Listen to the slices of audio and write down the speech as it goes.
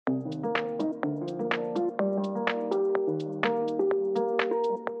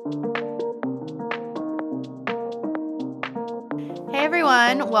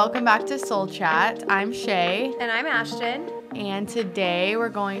everyone. Welcome back to Soul Chat. I'm Shay. And I'm Ashton. And today we're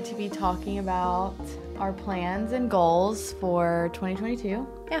going to be talking about our plans and goals for 2022.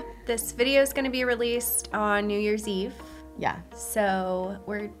 Yeah, this video is going to be released on New Year's Eve. Yeah. So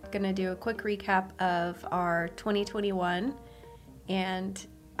we're going to do a quick recap of our 2021. And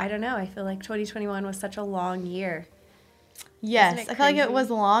I don't know, I feel like 2021 was such a long year. Yes, Isn't it I feel like it crazy? was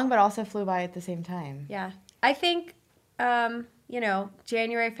long, but also flew by at the same time. Yeah. I think,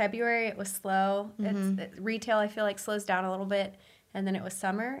 January, February, it was slow. Retail, I feel like, slows down a little bit. And then it was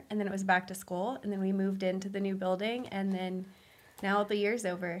summer, and then it was back to school. And then we moved into the new building, and then now the year's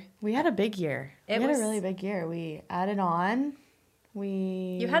over. We had a big year. It we had was- a really big year. We added on.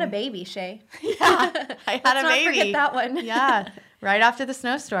 You had a baby, Shay. Yeah, I had Let's a not baby. forget that one. Yeah, right after the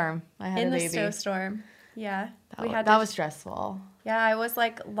snowstorm, I had In a the baby. snowstorm. Yeah. That was stressful. Yeah, I was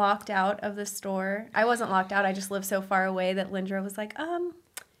like locked out of the store. I wasn't locked out. I just lived so far away that Lindra was like,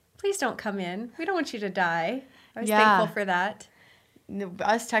 please don't come in. We don't want you to die. I was Yeah. thankful for that.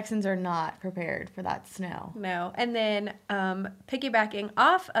 Us Texans are not prepared for that snow. No. And then piggybacking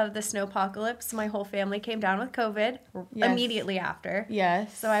off of the snowpocalypse, my whole family came down with COVID Yes. immediately after.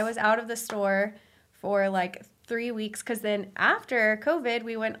 Yes. So I was out of the store for like 3 weeks because then after COVID,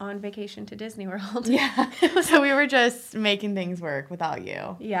 we went on vacation to Disney World. Yeah. So we were just making things work without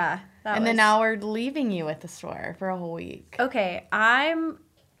you. Yeah. And then now we're leaving you at the store for a whole week. Okay, I'm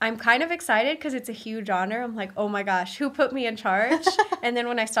kind of excited because it's a huge honor. I'm like, oh my gosh, who put me in charge? And then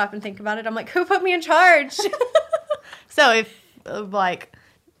when I stop and think about it, I'm like, who put me in charge? So if,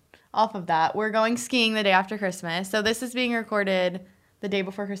 off of that, we're going skiing the day after Christmas. So this is being recorded the day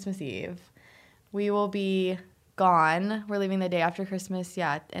before Christmas Eve. We will be gone. We're leaving the day after Christmas,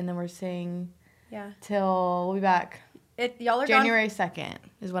 yeah. And then we're staying Yeah. till we'll be back. Y'all are January 2nd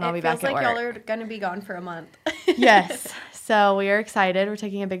is when I'll be back at It feels work. like y'all are going to be gone for a month. Yes. So we are excited. We're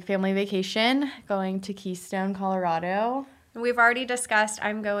taking a big family vacation, going to Keystone, Colorado. We've already discussed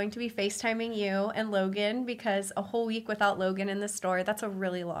I'm going to be FaceTiming you and Logan because a whole week without Logan in the store, that's a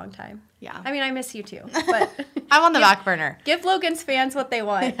really long time. Yeah. I mean, I miss you too, but I'm on the back burner. give Logan's fans what they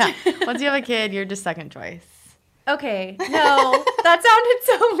want. Yeah. Once you have a kid, you're just second choice. Okay, no, that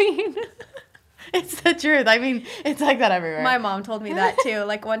sounded so mean. It's the truth. I mean, it's like that everywhere. My mom told me that too.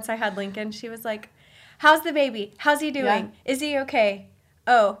 Like once I had Lincoln, she was like, how's the baby? How's he doing? Yeah. Is he okay?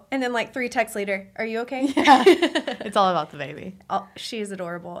 Oh, and then like 3 texts later, are you okay? Yeah. It's all about the baby. Oh, she's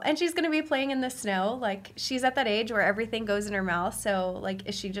adorable. And she's going to be playing in the snow. Like she's at that age where everything goes in her mouth. So like,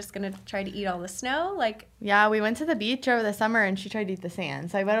 is she just going to try to eat all the snow? Like, Yeah, we went to the beach over the summer and she tried to eat the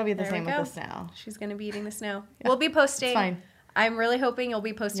sand. So I bet it'll be the There we same with go. the snow. she's going to be eating the snow. Yeah. We'll be posting. It's fine. I'm really hoping you'll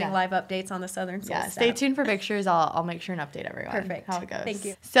be posting Yeah. live updates on the Southern Soul Yeah, stuff. stay tuned for pictures. I'll make sure and update everyone. Perfect. How it goes. Thank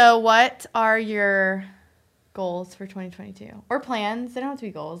you. So what are your goals for 2022? Or plans? They don't have to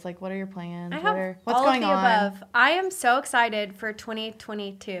be goals. Like, what are your plans? I have What's all going of the on? above. I am so excited for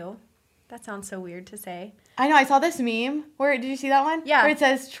 2022. That sounds so weird to say. I know. I saw this meme. Did you see that one? Yeah. Where it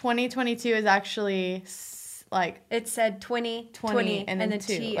says 2022 is actually like It said 2020 and then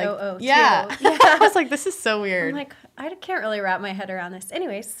two. TOO. Like, yeah. Yeah. I was like, this is so weird. I'm like, I can't really wrap my head around this.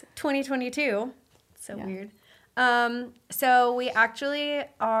 Anyways, 2022. So Yeah. weird. So we actually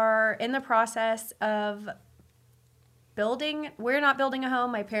are in the process of building. We're not building a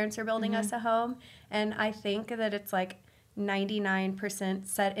home. My parents are building us a home. And I think that it's like 99%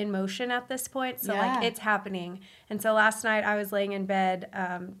 set in motion at this point. So Yeah. like it's happening. And so last night I was laying in bed.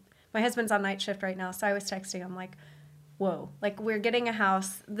 My husband's on night shift right now. So I was texting him like, whoa, like we're getting a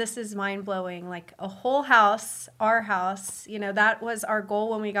house. This is mind blowing. Like a whole house, our house, that was our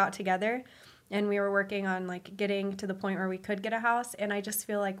goal when we got together. And we were working on like getting to the point where we could get a house. And I just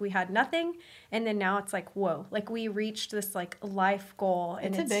feel like we had nothing. And then now it's like, whoa, like we reached this like life goal.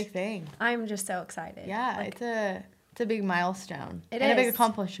 And it's a big thing. I'm just so excited. Yeah, Like, it's a big milestone. It and a big is.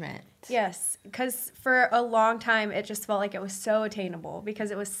 accomplishment. yes, because for a long time, it just felt like it was so attainable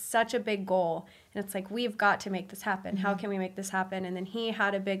because it was such a big goal. And it's like, we've got to make this happen. How can we make this happen? And then he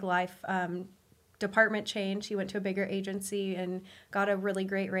had a big life department change. He went to a bigger agency and got a really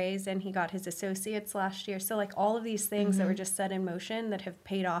great raise, and he got his associates last year. So like all of these things that were just set in motion that have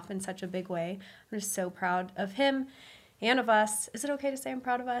paid off in such a big way. I'm just so proud of him and of us. Is it okay to say I'm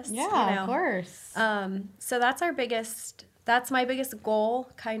proud of us? Yeah, of course. So that's my biggest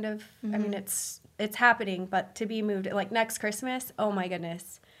goal, kind of. I mean, it's happening, but to be moved, like next Christmas, oh my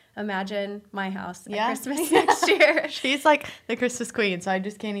goodness. Imagine my house at Christmas next year. She's like the Christmas queen, so I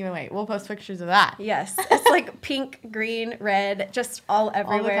just can't even wait. We'll post pictures of that. Yes. It's like pink, green, red, just all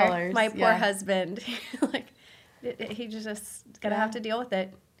everywhere. colors, My poor yeah. husband, like, he just going to have to deal with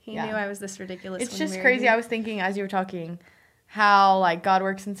it. He knew I was this ridiculous It's when just we married crazy. him. I was thinking as you were talking how like God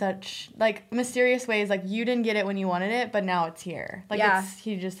works in such like mysterious ways. Like you didn't get it when you wanted it, but now it's here. Like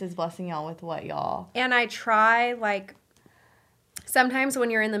he just is blessing y'all with what y'all. And I try like sometimes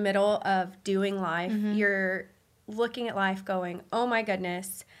when you're in the middle of doing life, you're looking at life going, oh my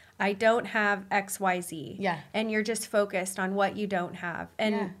goodness, I don't have XYZ. Yeah. And you're just focused on what you don't have.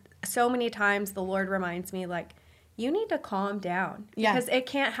 And so many times the Lord reminds me like, you need to calm down because it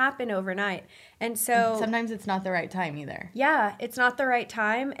can't happen overnight. And so sometimes it's not the right time either. Yeah, it's not the right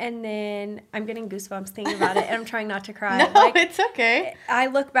time. And then I'm getting goosebumps thinking about it and I'm trying not to cry. No, like, it's okay. I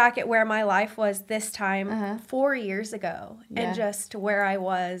look back at where my life was this time 4 years ago and just where I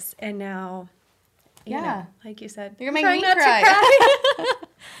was. And now, you know, like you said, you're making me cry.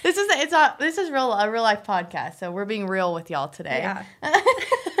 This is a real life podcast. So we're being real with y'all today. Yeah.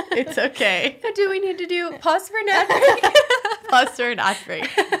 It's okay. Do we need to do pause for an ad break? Pause for an ad break.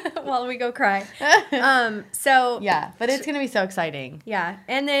 While we go cry. So yeah, but it's gonna be so exciting. Yeah,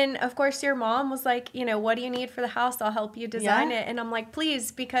 and then of course your mom was like, you know, what do you need for the house? I'll help you design it. And I'm like,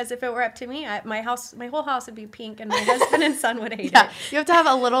 please, because if it were up to me, my whole house would be pink, and my husband and son would hate it. You have to have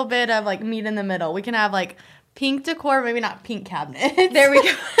a little bit of like meat in the middle. We can have like pink decor, maybe not pink cabinets. There we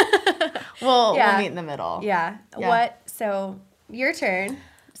go. We'll meet in the middle. Yeah. What? So your turn.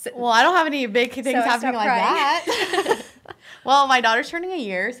 So, well, I don't have any big things happening like that. Well, my daughter's turning a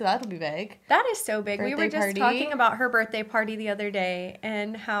year, so that'll be big. That is so big. Birthday we were just talking about her birthday party the other day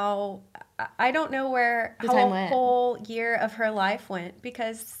and how I don't know how a whole year of her life went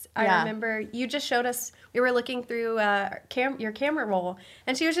because I remember you just showed us, we were looking through your camera roll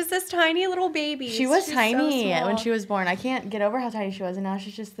and she was just this tiny little baby. She was tiny when she was born. I can't get over how tiny she was, and now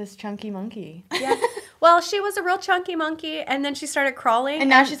she's just this chunky monkey. Yeah. Well, she was a real chunky monkey, and then she started crawling. And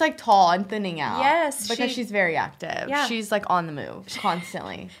now she's like tall and thinning out. Yes. Because she's very active. Yeah. She's like on the move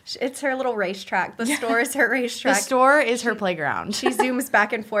constantly. It's her little racetrack. The store is her racetrack. The store is her playground. She zooms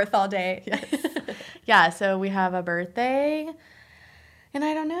back and forth all day. Yes. Yeah, so we have a birthday. And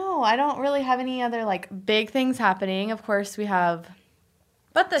I don't know. I don't really have any other like big things happening. Of course, we have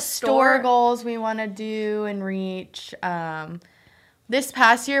the store goals we want to do and reach. This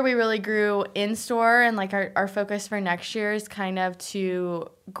past year, we really grew in-store, and like our focus for next year is kind of to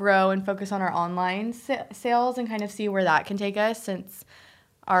grow and focus on our online sales and kind of see where that can take us since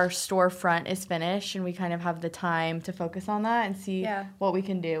our storefront is finished and we kind of have the time to focus on that and see what we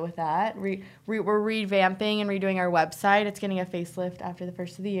can do with that. We're revamping and redoing our website. It's getting a facelift after the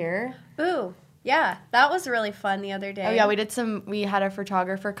first of the year. Ooh. Yeah, that was really fun the other day. Oh, yeah, we had a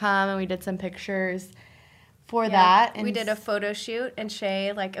photographer come and we did some pictures for that. And we did a photo shoot, and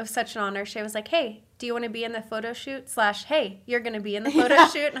Shay, like, it was such an honor. Shay was like, hey, do you want to be in the photo shoot? / hey, you're going to be in the photo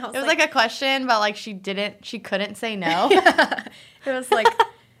shoot? And I was it was like a question, but like she couldn't say no. It was like,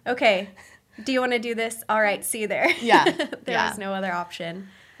 okay, do you want to do this? All right, see you there. Yeah. There was no other option.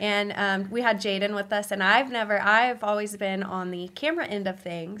 And we had Jaden with us, and I've always been on the camera end of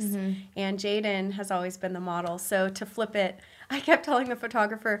things, and Jaden has always been the model. So to flip it, I kept telling the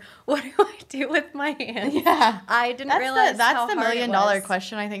photographer, what do I do with my hands? Yeah. I didn't realize that's the $1 million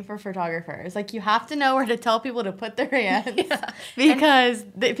question, I think, for photographers. Like, you have to know where to tell people to put their hands because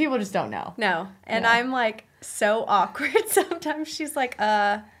people just don't know. No. And I'm, like, so awkward. Sometimes she's like,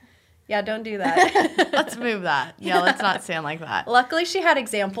 yeah, don't do that. Let's move that. Yeah, let's not stand like that. Luckily, she had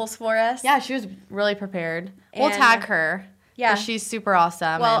examples for us. Yeah, she was really prepared. We'll tag her. Yeah. She's super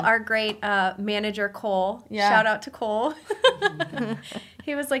awesome. Well, our great manager, Cole. Yeah. Shout out to Cole.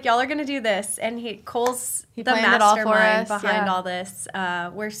 He was like, y'all are going to do this. And Cole's the mastermind behind all this.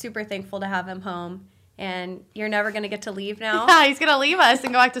 We're super thankful to have him home. And you're never going to get to leave now. Yeah, he's going to leave us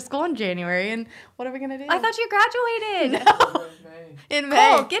and go back to school in January. And what are we going to do? I thought you graduated. No. In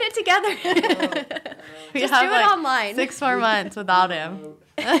May. Cole, get it together. Just do it online. 6 more months without him.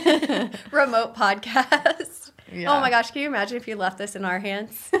 Remote podcast. Yeah. Oh my gosh, can you imagine if you left this in our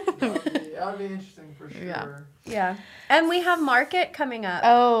hands? That'd be interesting for sure. Yeah. And we have market coming up.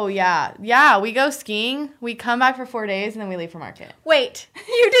 Oh, yeah. Yeah, we go skiing. We come back for 4 days, and then we leave for market. Wait,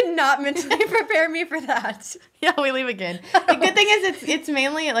 you did not mentally prepare me for that. Yeah, we leave again. The good thing is it's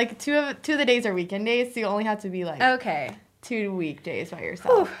mainly, like, two of the days are weekend days, so you only have to be, like... Okay. 2 weekdays by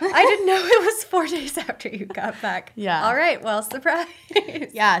yourself. Ooh, I didn't know it was 4 days after you got back. Yeah. All right. Well, surprise.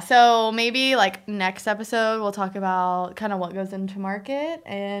 Yeah. So maybe like next episode we'll talk about kind of what goes into market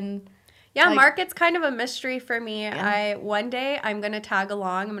and. Yeah, market's kind of a mystery for me. Yeah. One day I'm gonna tag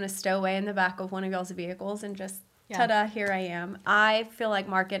along. I'm gonna stow away in the back of one of y'all's vehicles and just ta-da, here I am. I feel like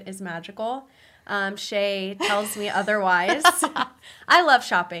market is magical. Shay tells me otherwise. I love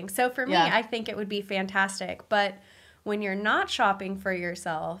shopping, so for me, I think it would be fantastic. But when you're not shopping for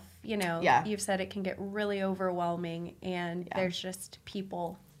yourself, Yeah. you've said it can get really overwhelming, and Yeah. there's just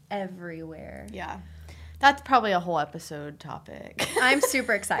people everywhere. Yeah. That's probably a whole episode topic. I'm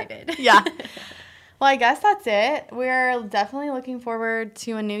super excited. Yeah. Well, I guess that's it. We're definitely looking forward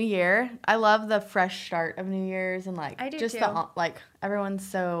to a new year. I love the fresh start of New Year's, and I do just too. Everyone's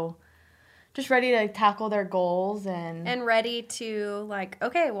so just ready to tackle their goals And ready to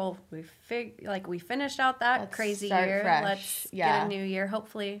okay, well, we finished out that Let's crazy start year. fresh. Let's Yeah. get a new year.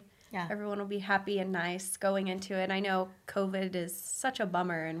 Hopefully, Yeah. everyone will be happy and nice going into it. I know COVID is such a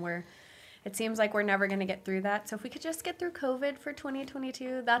bummer, and it seems like we're never going to get through that. So if we could just get through COVID for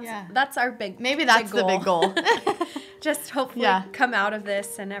 2022, that's our big Maybe that's the big goal. Just hopefully Yeah. come out of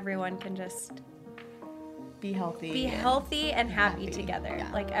this and everyone can just Be healthy. be healthy and happy happy. together,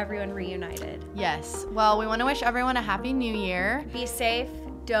 Yeah. like everyone reunited. Yes. Well, we want to wish everyone a happy new year. Be safe.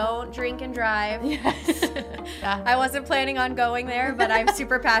 Don't drink and drive. Yes. Yeah. I wasn't planning on going there, but I'm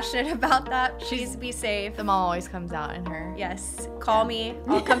super passionate about that. Please be safe. The mom always comes out in her. Yes. Call me.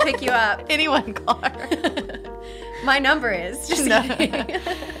 I'll come pick you up. Anyone call her. My number is. Just No. kidding.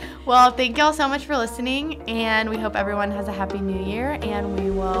 Well, thank y'all so much for listening, and we hope everyone has a happy new year, and we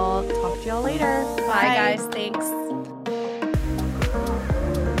will talk to y'all later. Bye, guys. Thanks.